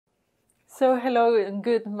So hello and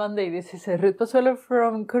good Monday. This is Ruth Pozuelo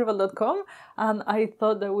from Curbal.com, and I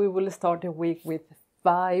thought that we will start the week with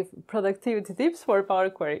 5 productivity tips for Power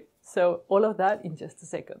Query. So all of that in just a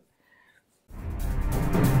second.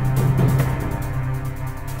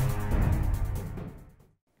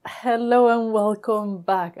 Hello and welcome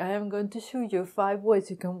back. I am going to show you 5 ways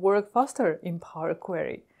you can work faster in Power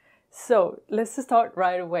Query. So let's start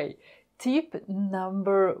right away. Tip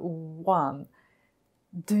number 1.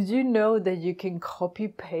 Did you know that you can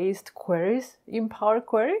copy-paste queries in Power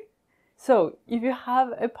Query? So if you have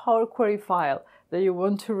a Power Query file that you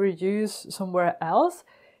want to reuse somewhere else,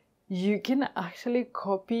 you can actually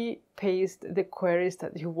copy-paste the queries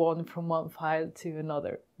that you want from one file to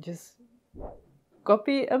another. Just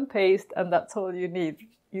copy and paste, and that's all you need.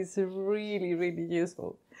 It's really, really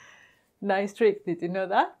useful. Nice trick, did you know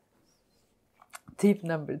that? Tip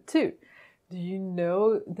number 2. Do you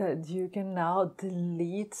know that you can now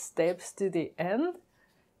delete steps to the end?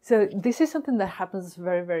 So this is something that happens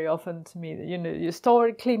very, very often to me. You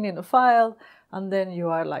start cleaning a file and then you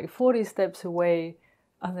are like 40 steps away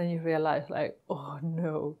and then you realize like, oh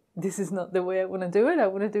no, this is not the way I want to do it. I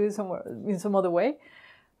want to do it in some other way.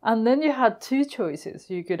 And then you had 2 choices.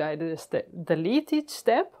 You could either delete each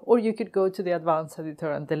step, or you could go to the advanced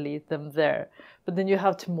editor and delete them there. But then you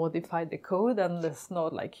have to modify the code, and that's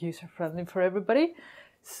not like user-friendly for everybody.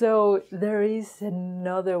 So there is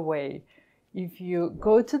another way. If you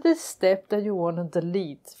go to the step that you want to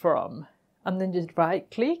delete from, and then just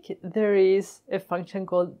right-click, there is a function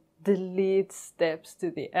called delete steps to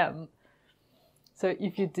the end. So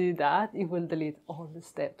if you do that, it will delete all the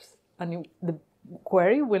steps, and the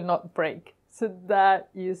query will not break. So that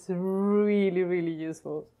is really, really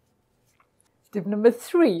useful. Tip number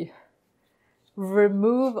 3,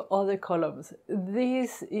 remove other columns.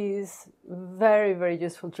 This is very, very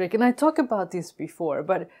useful trick. And I talked about this before,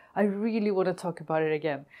 but I really want to talk about it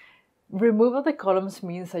again. Remove other columns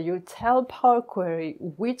means that you tell Power Query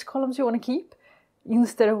which columns you want to keep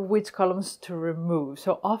instead of which columns to remove.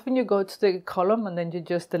 So often you go to the column and then you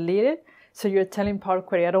just delete it. So you're telling Power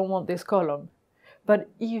Query, I don't want this column.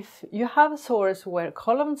 But if you have a source where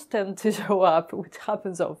columns tend to show up, which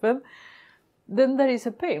happens often, then there is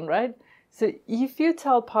a pain, right? So if you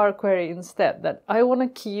tell Power Query instead that I want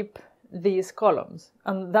to keep these columns,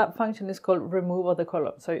 and that function is called remove other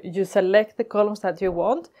columns. So you select the columns that you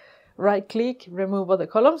want, right-click, remove other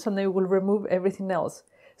columns, and they will remove everything else.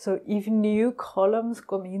 So if new columns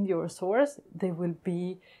come in your source, they will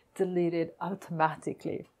be deleted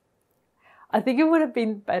automatically. I think it would have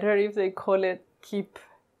been better if they call it keep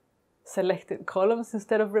selected columns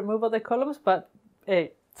instead of remove other columns, but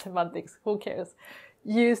hey, semantics, who cares?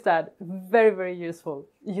 Use that, very, very useful.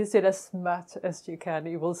 Use it as much as you can.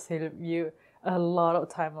 It will save you a lot of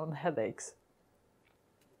time on headaches.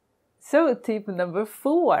 So tip number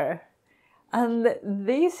 4, and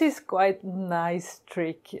this is quite nice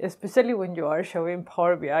trick, especially when you are showing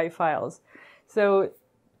Power BI files. So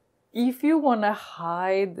if you want to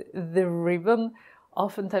hide the ribbon,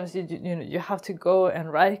 oftentimes you have to go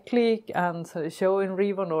and right click and show in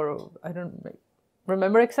ribbon, or I don't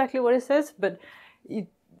remember exactly what it says, but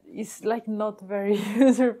it's like not very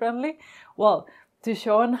user friendly. Well, to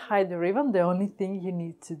show and hide the ribbon, the only thing you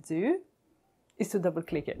need to do is to double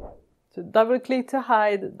click it. So double click to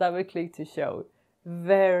hide, double click to show.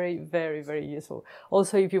 Very, very, very useful.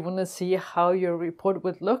 Also, if you want to see how your report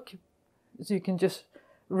would look, so you can just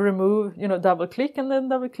remove, double click and then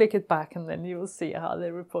double click it back, and then you will see how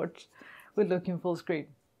the report will look in full screen.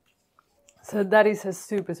 So that is a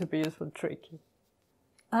super, super useful trick.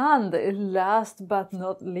 And last but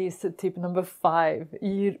not least, tip number 5,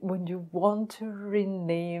 when you want to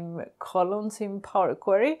rename columns in Power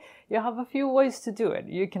Query, you have a few ways to do it.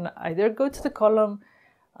 You can either go to the column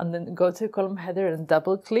and then go to the column header and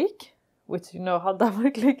double click, which you know how double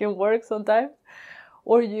clicking works sometimes.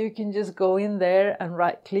 Or you can just go in there and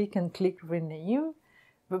right click and click rename.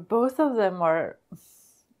 But both of them are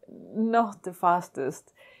not the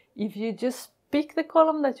fastest. If you just pick the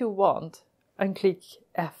column that you want and click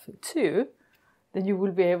F2, then you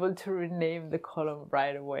will be able to rename the column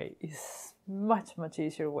right away. It's much, much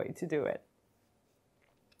easier way to do it.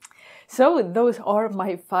 So those are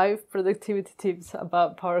my 5 productivity tips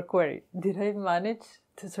about Power Query. Did I manage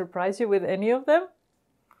to surprise you with any of them?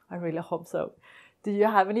 I really hope so. Do you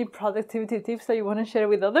have any productivity tips that you want to share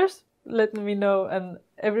with others? Let me know, and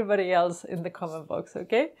everybody else in the comment box,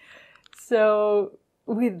 okay? So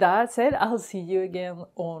with that said, I'll see you again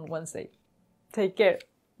on Wednesday. Take care.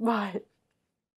 Bye.